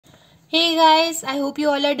Hey guys, I hope you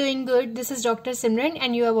all are doing good. This is Dr. Simran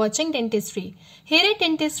and you are watching DentiStree. Here at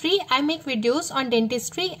DentiStree, I make videos on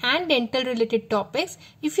dentistry and dental related topics.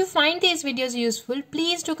 If you find these videos useful,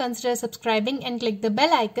 please do consider subscribing and click the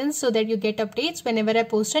bell icon so that you get updates whenever I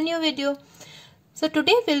post a new video. So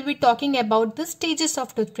today we'll be talking about the stages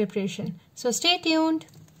of tooth preparation. So stay tuned.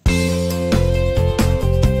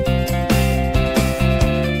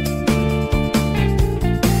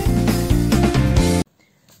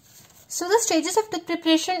 So the stages of tooth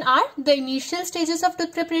preparation are the initial stages of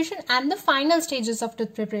tooth preparation and the final stages of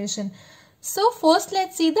tooth preparation. So first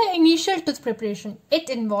let's see the initial tooth preparation.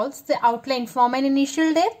 It involves the outline form and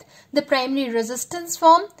initial depth, the primary resistance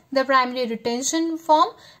form, the primary retention form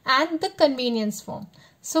and the convenience form.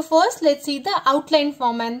 So first let's see the outline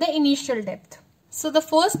form and the initial depth. So the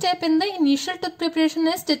first step in the initial tooth preparation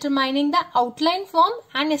is determining the outline form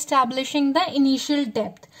and establishing the initial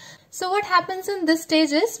depth. So what happens in this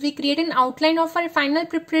stage is we create an outline of our final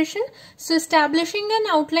preparation. So establishing an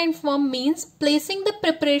outline form means placing the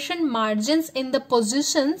preparation margins in the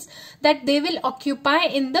positions that they will occupy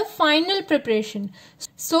in the final preparation.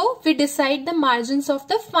 So we decide the margins of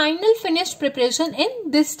the final finished preparation in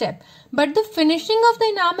this step. But the finishing of the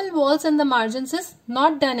enamel walls and the margins is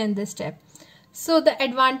not done in this step. So the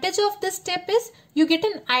advantage of this step is you get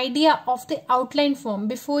an idea of the outline form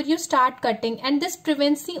before you start cutting, and this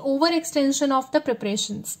prevents the overextension of the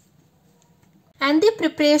preparations. And the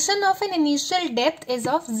preparation of an initial depth is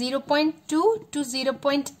of 0.2 to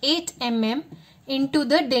 0.8 mm into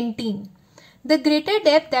the dentin. The greater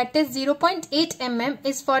depth, that is 0.8 mm,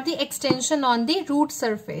 is for the extension on the root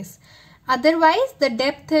surface. Otherwise, the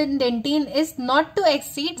depth in dentin is not to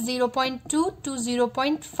exceed 0.2 to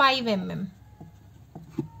 0.5 mm.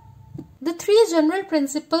 The three general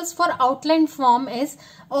principles for outline form is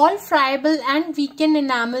all friable and weakened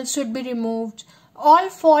enamel should be removed, all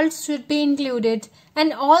faults should be included,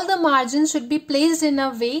 and all the margins should be placed in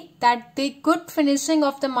a way that the good finishing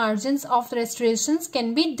of the margins of restorations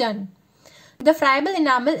can be done. The friable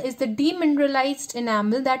enamel is the demineralized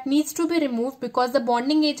enamel that needs to be removed because the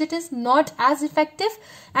bonding agent is not as effective,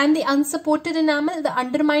 and the unsupported enamel, the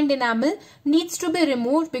undermined enamel, needs to be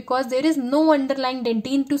removed because there is no underlying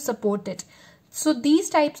dentin to support it. So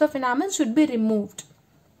these types of enamel should be removed.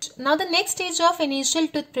 Now the next stage of initial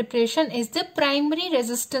tooth preparation is the primary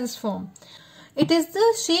resistance form. It is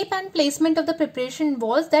the shape and placement of the preparation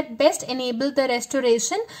walls that best enable the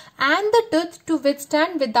restoration and the tooth to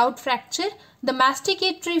withstand without fracture the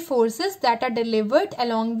masticatory forces that are delivered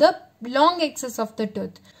along the long axis of the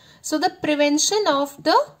tooth. So the prevention of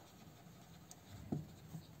the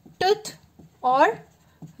tooth or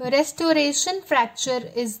restoration fracture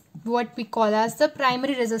is what we call as the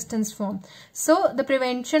primary resistance form. So the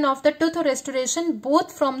prevention of the tooth or restoration both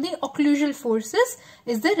from the occlusal forces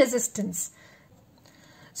is the resistance.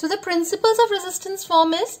 So the principles of resistance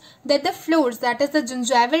form is that the floors, that is the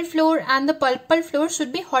gingival floor and the pulpal floor,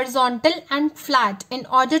 should be horizontal and flat in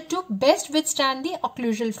order to best withstand the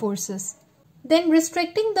occlusal forces. Then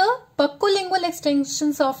restricting the buccolingual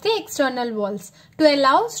extensions of the external walls to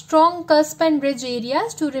allow strong cusp and ridge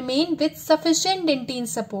areas to remain with sufficient dentin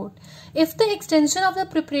support. If the extension of the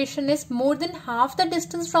preparation is more than half the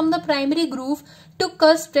distance from the primary groove to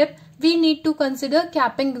cusp tip, we need to consider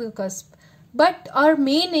capping the cusp. But our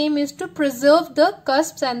main aim is to preserve the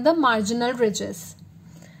cusps and the marginal ridges.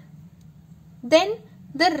 Then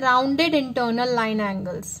the rounded internal line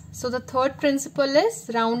angles. So the third principle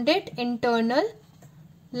is rounded internal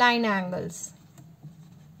line angles.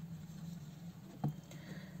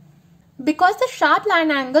 Because the sharp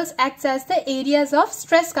line angles acts as the areas of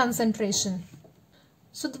stress concentration.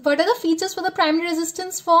 So what are the features for the primary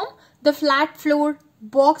resistance form? The flat floor,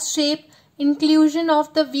 box shape, inclusion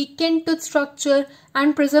of the weakened tooth structure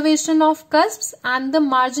and preservation of cusps and the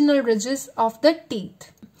marginal ridges of the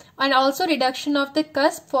teeth, and also reduction of the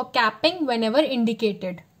cusp for capping whenever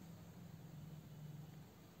indicated.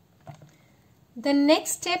 The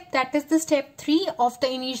next step, that is the step 3 of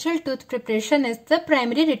the initial tooth preparation, is the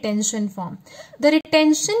primary retention form. The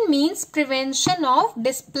retention means prevention of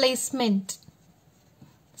displacement.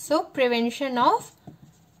 So prevention of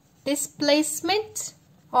displacement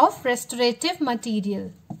of restorative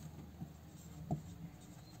material.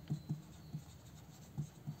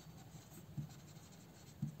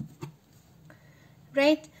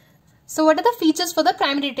 Right. So what are the features for the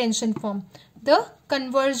primary retention form? The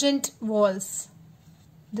convergent walls.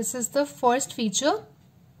 This is the first feature.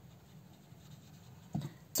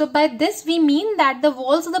 So by this we mean that the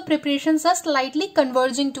walls of the preparations are slightly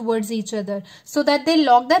converging towards each other so that they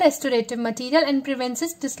lock the restorative material and prevents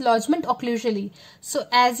its dislodgement occlusally. So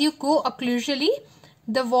as you go occlusally,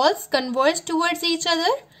 The walls converge towards each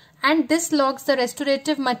other and this locks the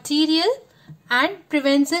restorative material and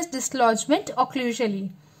prevents its dislodgement occlusally.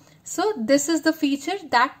 So this is the feature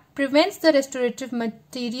that prevents the restorative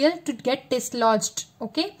material to get dislodged.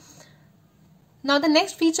 Okay. Now the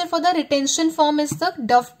next feature for the retention form is the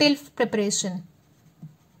dovetail preparation.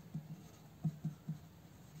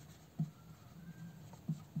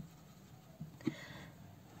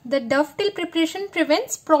 The dovetail preparation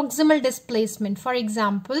prevents proximal displacement. For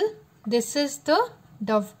example, this is the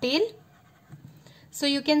dovetail. So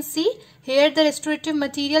you can see here the restorative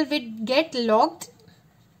material will get locked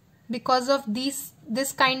because of this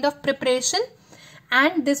kind of preparation,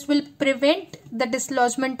 and this will prevent the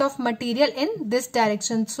dislodgement of material in this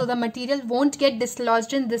direction. So the material won't get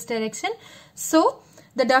dislodged in this direction. So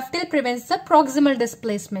the dovetail prevents the proximal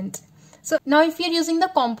displacement. So now if you are using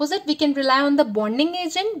the composite, we can rely on the bonding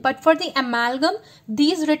agent, but for the amalgam,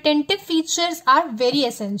 these retentive features are very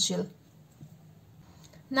essential.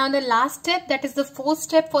 Now the last step, that is the fourth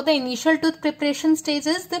step for the initial tooth preparation stage,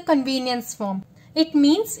 is the convenience form. It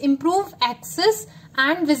means improve access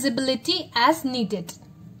and visibility as needed.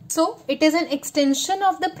 So it is an extension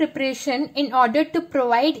of the preparation in order to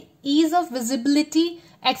provide ease of visibility,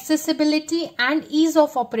 accessibility and ease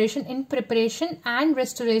of operation in preparation and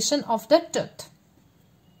restoration of the tooth.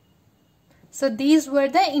 So these were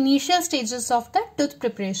the initial stages of the tooth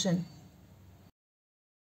preparation.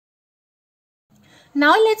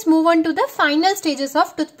 Now let's move on to the final stages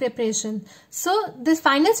of tooth preparation. So the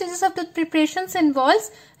final stages of tooth preparations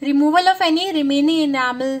involves removal of any remaining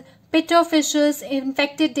enamel, pit or fissures,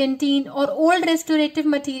 infected dentin or old restorative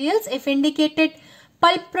materials if indicated,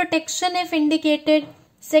 pulp protection if indicated,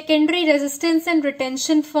 secondary resistance and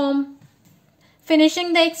retention form,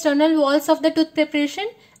 finishing the external walls of the tooth preparation,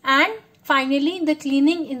 and finally the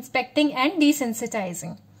cleaning, inspecting and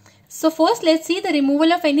desensitizing. So first let's see the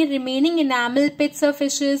removal of any remaining enamel, pits or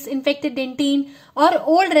fissures, infected dentin or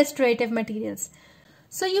old restorative materials.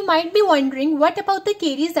 So you might be wondering, what about the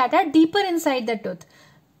caries that are deeper inside the tooth?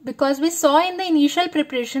 Because we saw in the initial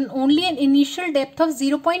preparation only an initial depth of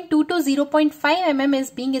 0.2 to 0.5 mm is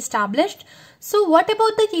being established. So what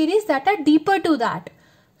about the caries that are deeper to that?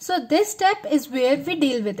 So this step is where we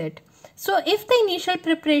deal with it. So if the initial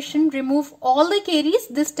preparation remove all the caries,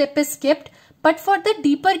 this step is skipped. But for the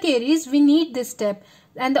deeper caries, we need this step.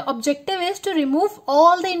 And the objective is to remove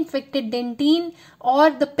all the infected dentin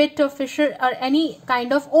or the pit or fissure or any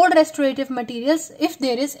kind of old restorative materials if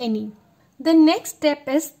there is any. The next step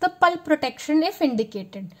is the pulp protection if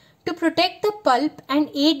indicated. To protect the pulp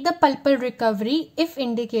and aid the pulpal recovery if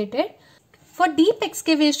indicated. For deep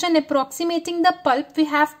excavation approximating the pulp, we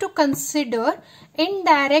have to consider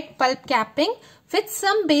indirect pulp capping with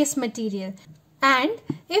some base material. And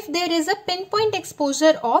if there is a pinpoint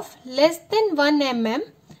exposure of less than 1 mm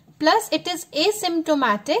plus it is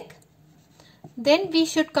asymptomatic, then we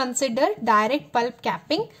should consider direct pulp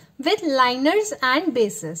capping with liners and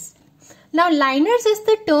bases. Now liners is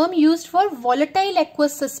the term used for volatile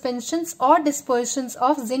aqueous suspensions or dispersions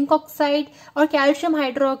of zinc oxide or calcium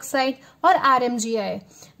hydroxide or RMGI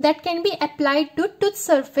that can be applied to tooth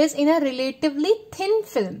surface in a relatively thin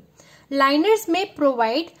film. Liners may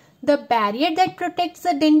provide the barrier that protects the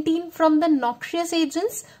dentin from the noxious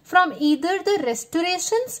agents from either the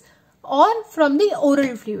restorations or from the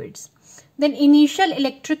oral fluids. Then initial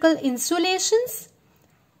electrical insulations,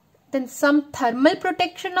 then some thermal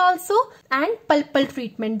protection also, and pulpal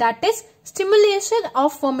treatment, that is stimulation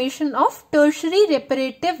of formation of tertiary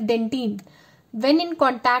reparative dentin when in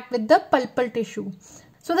contact with the pulpal tissue.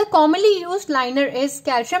 So the commonly used liner is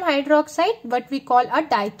calcium hydroxide, what we call a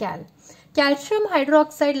dical. Calcium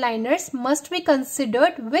hydroxide liners must be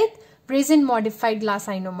considered with resin modified glass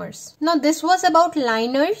ionomers. Now this was about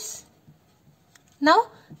liners. Now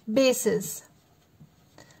bases.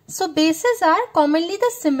 So bases are commonly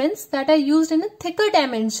the cements that are used in a thicker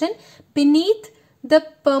dimension beneath the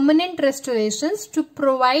permanent restorations to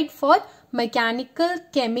provide for mechanical,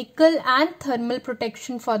 chemical and thermal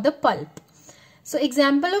protection for the pulp. So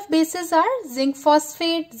example of bases are zinc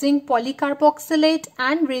phosphate, zinc polycarboxylate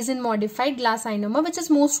and resin modified glass ionomer, which is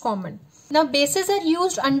most common. Now bases are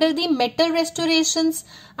used under the metal restorations,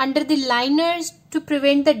 under the liners to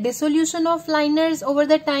prevent the dissolution of liners over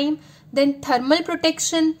the time, then thermal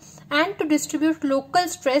protection and to distribute local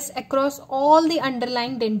stress across all the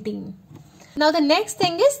underlying dentin. Now the next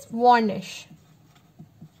thing is varnish.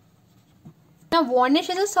 Now varnish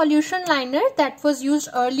is a solution liner that was used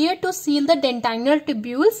earlier to seal the dentinal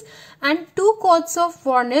tubules, and 2 coats of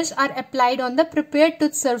varnish are applied on the prepared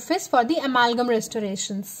tooth surface for the amalgam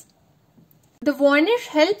restorations. The varnish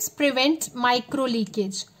helps prevent micro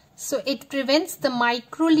leakage. So it prevents the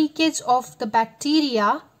micro leakage of the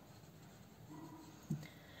bacteria.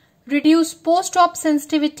 Reduce post-op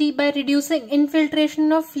sensitivity by reducing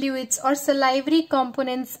infiltration of fluids or salivary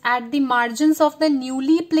components at the margins of the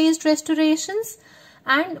newly placed restorations.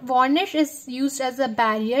 And varnish is used as a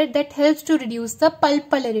barrier that helps to reduce the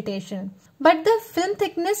pulpal irritation. But the film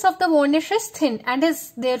thickness of the varnish is thin and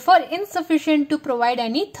is therefore insufficient to provide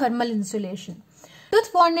any thermal insulation.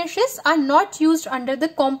 Tooth varnishes are not used under the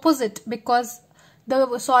composite because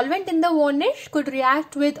the solvent in the varnish could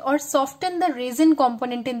react with or soften the resin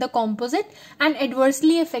component in the composite and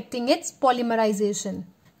adversely affecting its polymerization.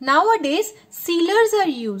 Nowadays, sealers are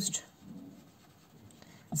used.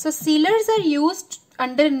 So sealers are used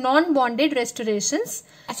under non-bonded restorations.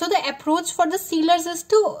 So the approach for the sealers is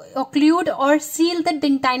to occlude or seal the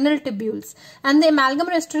dentinal tubules, and the amalgam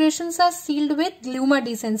restorations are sealed with Luma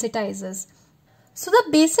desensitizers. So the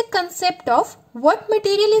basic concept of what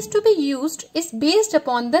material is to be used is based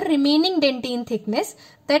upon the remaining dentin thickness,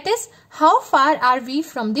 that is, how far are we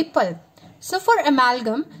from the pulp. So for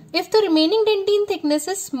amalgam, if the remaining dentin thickness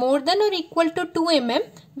is more than or equal to 2 mm,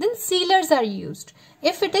 then sealers are used.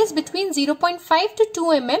 If it is between 0.5 to 2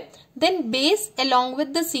 mm, then base along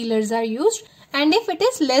with the sealers are used. And if it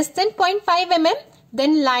is less than 0.5 mm,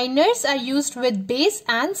 then liners are used with base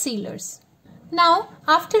and sealers. Now,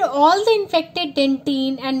 after all the infected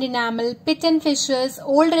dentin and enamel, pit and fissures,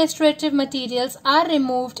 old restorative materials are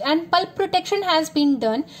removed and pulp protection has been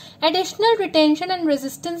done, additional retention and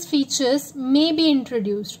resistance features may be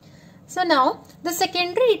introduced. So now, the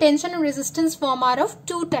secondary retention and resistance form are of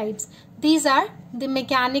two types. These are the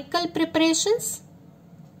mechanical preparations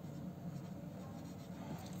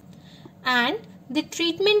and the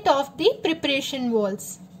treatment of the preparation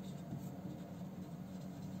walls.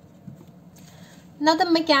 Now the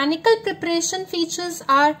mechanical preparation features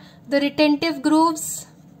are the retentive grooves,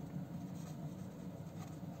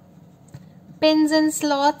 pins and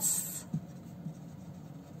slots,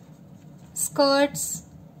 skirts.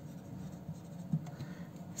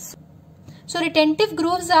 So retentive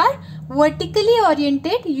grooves are vertically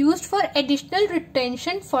oriented, used for additional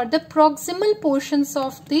retention for the proximal portions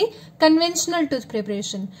of the conventional tooth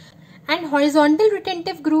preparation. And horizontal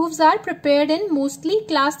retentive grooves are prepared in mostly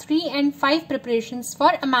class 3 and 5 preparations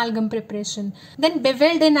for amalgam preparation. Then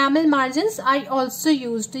beveled enamel margins are also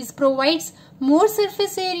used. This provides more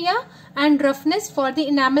surface area and roughness for the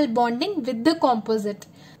enamel bonding with the composite.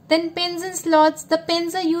 Then pins and slots. The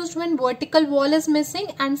pins are used when vertical wall is missing,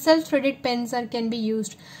 and self-threaded pins can be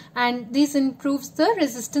used, and this improves the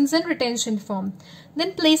resistance and retention form.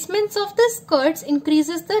 Then placements of the skirts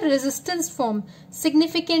increases the resistance form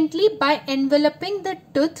significantly by enveloping the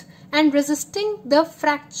tooth and resisting the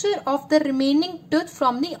fracture of the remaining tooth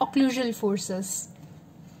from the occlusal forces.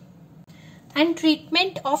 And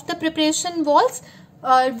treatment of the preparation walls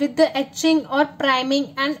with the etching or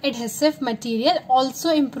priming and adhesive material also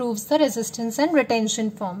improves the resistance and retention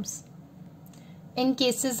forms in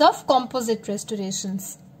cases of composite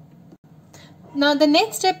restorations. Now the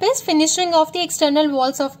next step is finishing of the external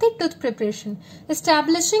walls of the tooth preparation,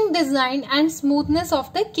 establishing design and smoothness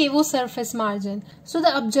of the cavo surface margin. So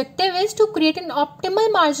the objective is to create an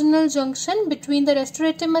optimal marginal junction between the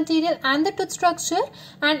restorative material and the tooth structure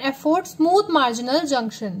and afford smooth marginal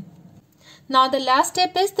junction. Now the last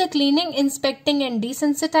step is the cleaning, inspecting and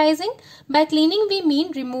desensitizing. By cleaning we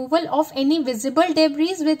mean removal of any visible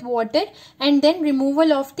debris with water and then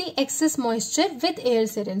removal of the excess moisture with air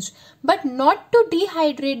syringe. But not to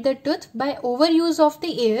dehydrate the tooth by overuse of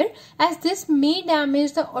the air, as this may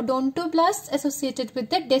damage the odontoblasts associated with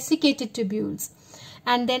the desiccated tubules.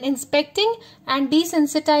 And then inspecting and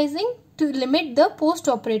desensitizing to limit the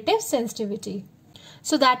post-operative sensitivity.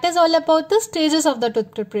 So that is all about the stages of the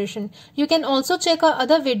tooth preparation. You can also check our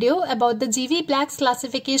other video about the G.V. Black's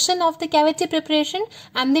classification of the cavity preparation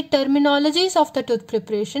and the terminologies of the tooth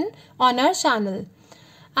preparation on our channel.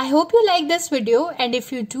 I hope you like this video, and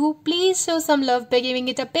if you do, please show some love by giving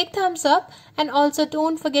it a big thumbs up, and also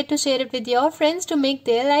don't forget to share it with your friends to make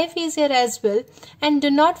their life easier as well. And do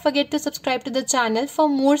not forget to subscribe to the channel for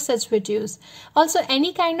more such videos. Also,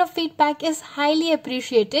 any kind of feedback is highly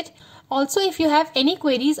appreciated. Also, if you have any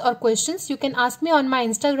queries or questions, you can ask me on my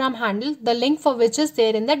Instagram handle, the link for which is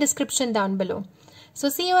there in the description down below. So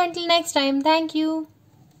see you until next time. Thank you.